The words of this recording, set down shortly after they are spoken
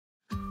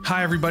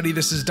Hi, everybody.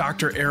 This is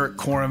Dr. Eric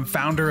Korem,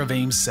 founder of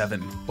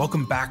AIM7.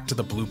 Welcome back to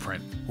The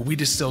Blueprint, where we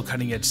distill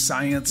cutting-edge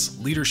science,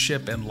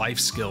 leadership, and life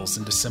skills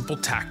into simple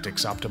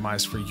tactics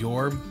optimized for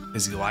your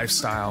busy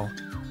lifestyle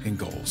and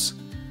goals.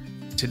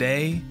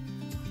 Today,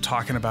 I'm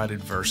talking about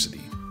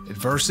adversity.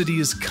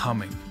 Adversity is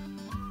coming,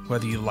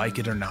 whether you like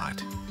it or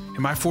not.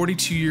 In my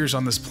 42 years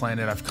on this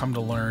planet, I've come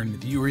to learn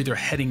that you are either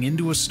heading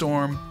into a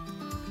storm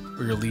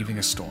or you're leaving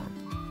a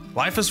storm.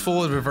 Life is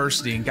full of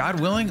adversity, and God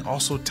willing,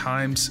 also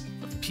times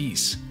of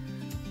peace.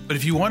 But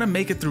if you want to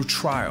make it through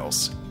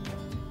trials,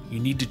 you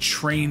need to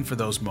train for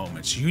those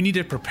moments. You need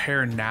to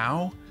prepare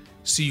now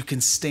so you can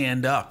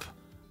stand up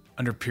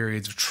under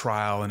periods of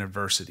trial and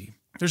adversity.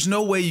 There's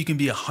no way you can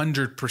be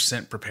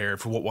 100%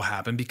 prepared for what will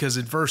happen because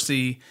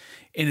adversity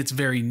in its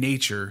very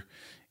nature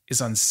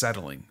is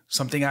unsettling,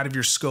 something out of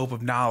your scope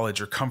of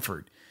knowledge or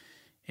comfort.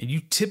 And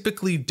you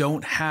typically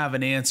don't have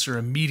an answer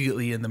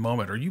immediately in the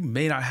moment, or you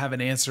may not have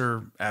an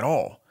answer at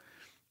all.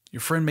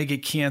 Your friend may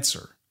get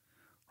cancer,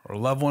 or a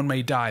loved one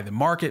may die. The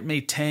market may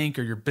tank,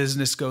 or your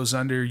business goes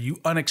under. You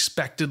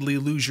unexpectedly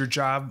lose your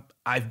job.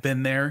 I've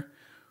been there.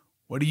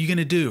 What are you going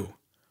to do?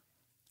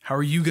 How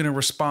are you going to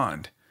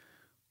respond?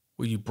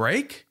 Will you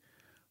break?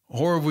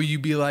 Or will you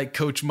be like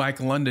Coach Mike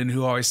London,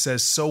 who always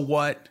says, so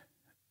what?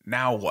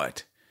 Now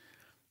what?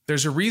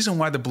 There's a reason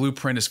why the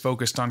Blueprint is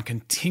focused on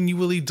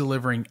continually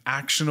delivering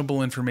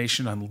actionable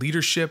information on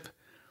leadership,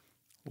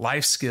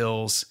 life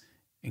skills,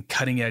 and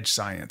cutting-edge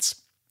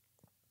science.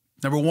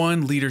 Number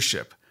one,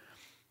 leadership.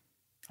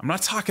 I'm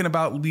not talking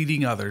about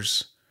leading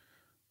others.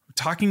 I'm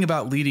talking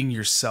about leading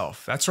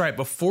yourself. That's right.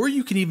 Before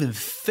you can even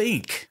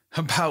think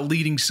about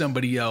leading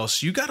somebody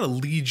else, you got to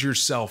lead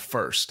yourself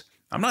first.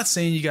 I'm not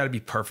saying you got to be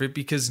perfect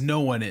because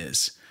no one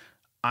is.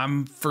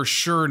 I'm for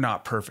sure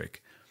not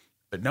perfect,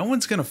 but no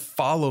one's going to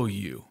follow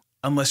you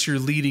unless you're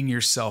leading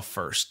yourself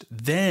first.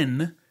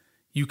 Then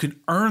you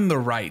can earn the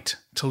right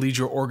to lead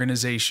your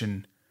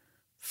organization,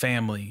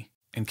 family,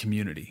 and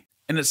community.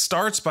 And it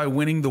starts by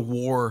winning the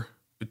war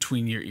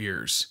between your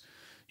ears.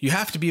 You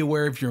have to be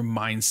aware of your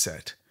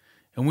mindset.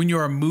 And when you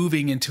are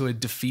moving into a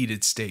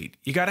defeated state,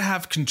 you got to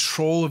have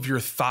control of your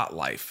thought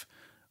life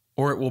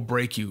or it will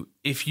break you.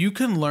 If you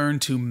can learn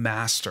to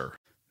master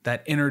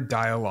that inner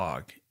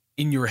dialogue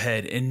in your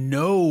head and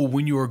know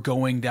when you are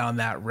going down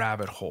that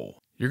rabbit hole,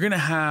 you're going to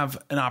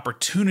have an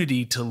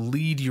opportunity to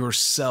lead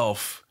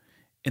yourself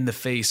in the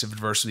face of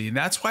adversity. And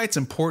that's why it's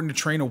important to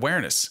train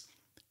awareness.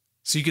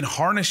 So you can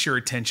harness your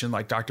attention,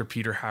 like Dr.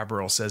 Peter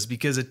Haberl says,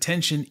 because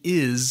attention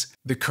is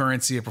the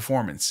currency of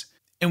performance.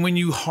 And when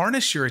you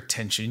harness your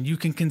attention, you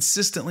can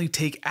consistently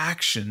take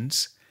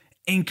actions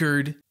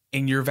anchored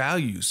in your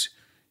values.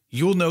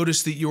 You'll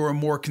notice that you're a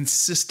more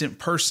consistent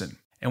person.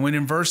 And when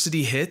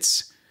adversity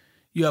hits,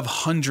 you have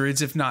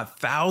hundreds, if not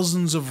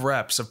thousands of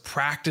reps of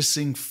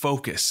practicing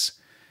focus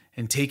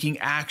and taking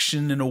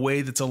action in a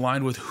way that's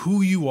aligned with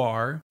who you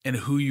are and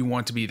who you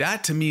want to be.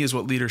 That, to me, is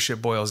what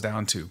leadership boils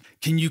down to.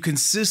 Can you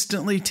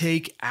consistently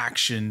take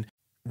action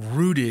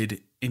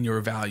rooted in your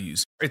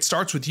values? It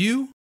starts with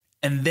you,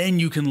 and then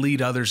you can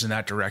lead others in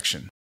that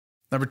direction.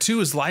 Number two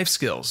is life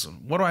skills.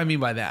 What do I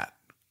mean by that?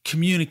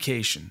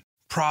 Communication,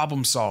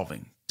 problem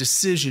solving,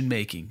 decision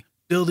making,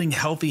 building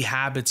healthy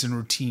habits and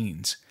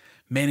routines,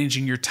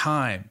 managing your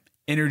time,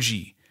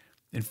 energy,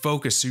 and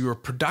focus so you're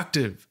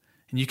productive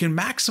and you can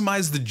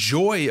maximize the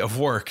joy of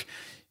work.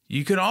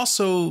 You can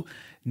also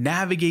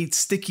navigate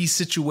sticky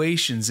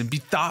situations and be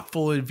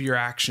thoughtful of your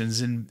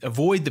actions and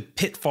avoid the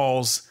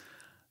pitfalls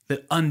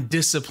that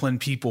undisciplined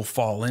people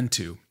fall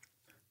into.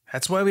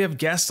 That's why we have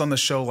guests on the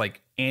show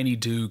like Annie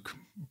Duke,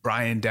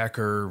 Brian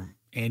Decker,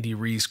 Andy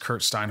Reese,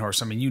 Kurt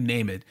Steinhorst, I mean, you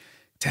name it,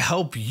 to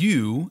help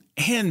you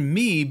and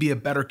me be a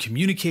better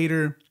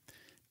communicator,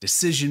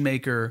 decision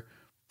maker,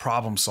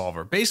 problem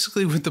solver.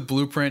 Basically, with the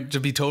Blueprint, to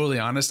be totally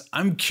honest,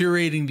 I'm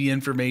curating the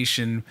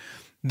information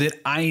that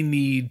I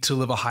need to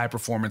live a high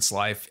performance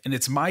life. And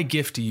it's my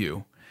gift to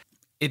you.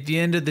 At the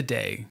end of the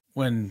day,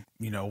 when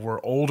we're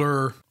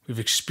older, we've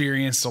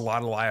experienced a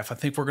lot of life, I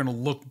think we're going to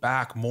look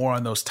back more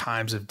on those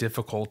times of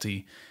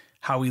difficulty,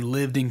 how we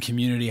lived in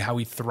community, how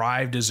we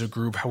thrived as a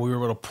group, how we were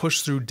able to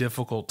push through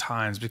difficult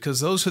times, because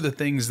those are the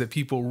things that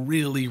people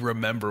really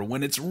remember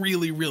when it's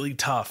really, really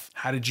tough.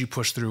 How did you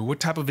push through? What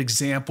type of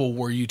example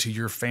were you to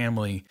your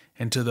family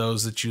and to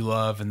those that you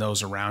love and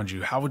those around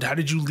you? How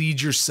did you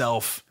lead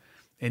yourself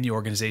in the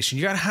organization?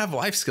 You got to have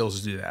life skills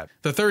to do that.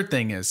 The third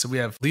thing is, so we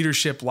have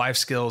leadership, life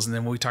skills, and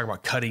then when we talk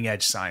about cutting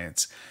edge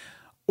science,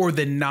 or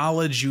the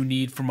knowledge you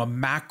need from a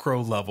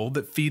macro level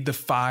that feed the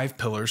 5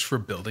 pillars for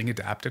building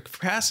adaptive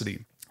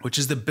capacity, which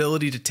is the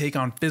ability to take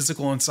on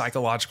physical and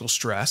psychological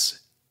stress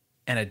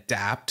and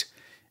adapt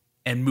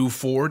and move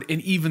forward and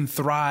even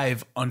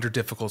thrive under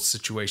difficult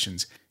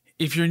situations.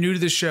 If you're new to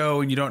the show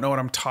and you don't know what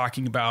I'm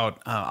talking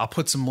about, I'll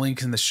put some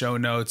links in the show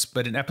notes,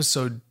 but in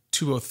episode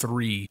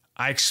 203,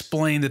 I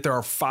explained that there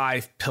are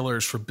 5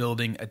 pillars for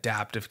building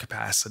adaptive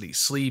capacity: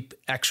 sleep,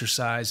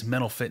 exercise,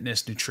 mental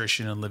fitness,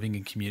 nutrition, and living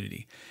in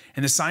community.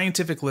 And the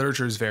scientific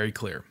literature is very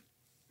clear.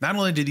 Not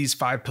only do these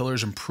 5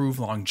 pillars improve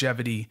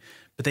longevity,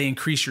 but they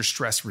increase your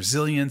stress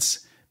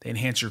resilience, they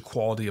enhance your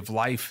quality of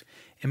life,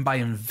 and by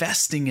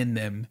investing in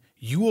them,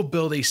 you will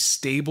build a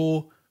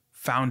stable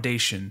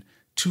foundation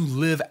to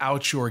live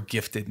out your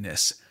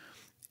giftedness.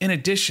 In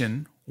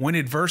addition, when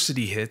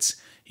adversity hits,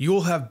 you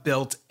will have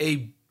built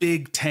a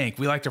big tank.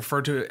 We like to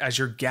refer to it as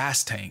your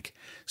gas tank,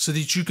 so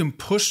that you can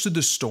push through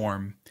the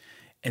storm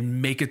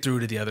and make it through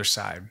to the other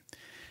side.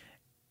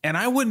 And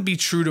I wouldn't be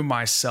true to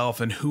myself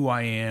and who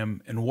I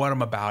am and what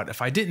I'm about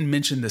if I didn't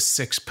mention the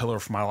sixth pillar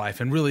for my life,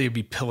 and really it'd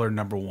be pillar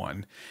number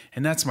one,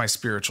 and that's my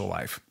spiritual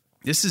life.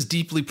 This is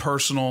deeply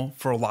personal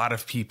for a lot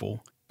of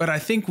people, but I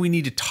think we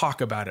need to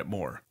talk about it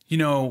more. You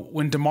know,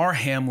 when Damar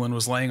Hamlin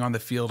was laying on the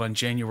field on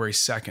January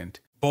 2nd,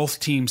 both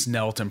teams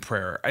knelt in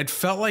prayer. It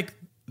felt like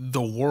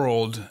the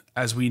world,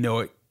 as we know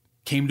it,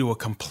 came to a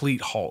complete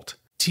halt.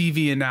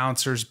 TV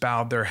announcers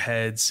bowed their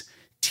heads.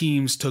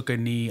 Teams took a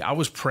knee. I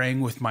was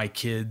praying with my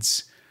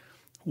kids.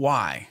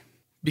 Why?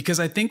 Because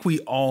I think we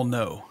all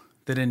know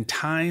that in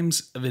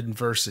times of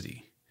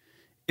adversity,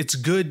 it's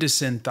good to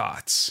send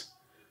thoughts,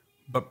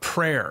 but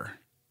prayer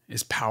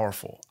is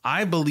powerful.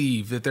 I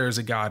believe that there is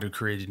a God who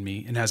created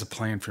me and has a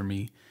plan for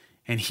me,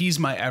 and He's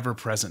my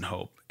ever-present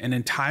hope. And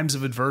in times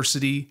of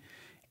adversity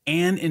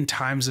and in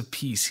times of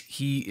peace,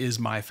 He is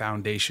my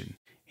foundation.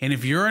 And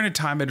if you're in a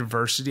time of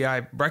adversity,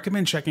 I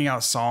recommend checking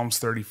out Psalms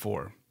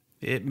 34.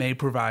 It may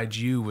provide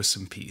you with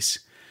some peace.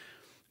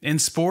 In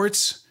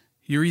sports,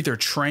 you're either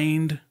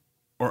trained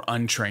or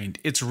untrained.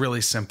 It's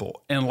really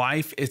simple. In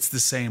life, it's the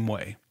same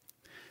way.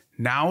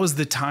 Now is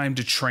the time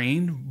to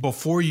train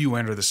before you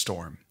enter the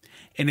storm.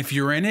 And if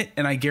you're in it,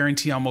 and I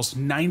guarantee almost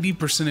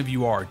 90% of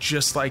you are,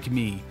 just like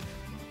me,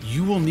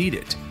 you will need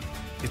it.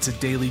 It's a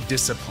daily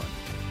discipline,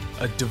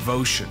 a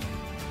devotion,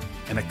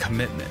 and a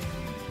commitment.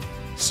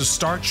 So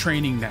start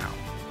training now.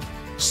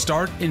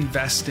 Start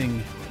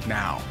investing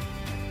now,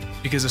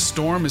 because a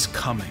storm is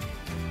coming.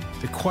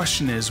 The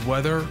question is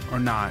whether or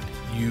not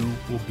you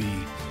will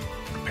be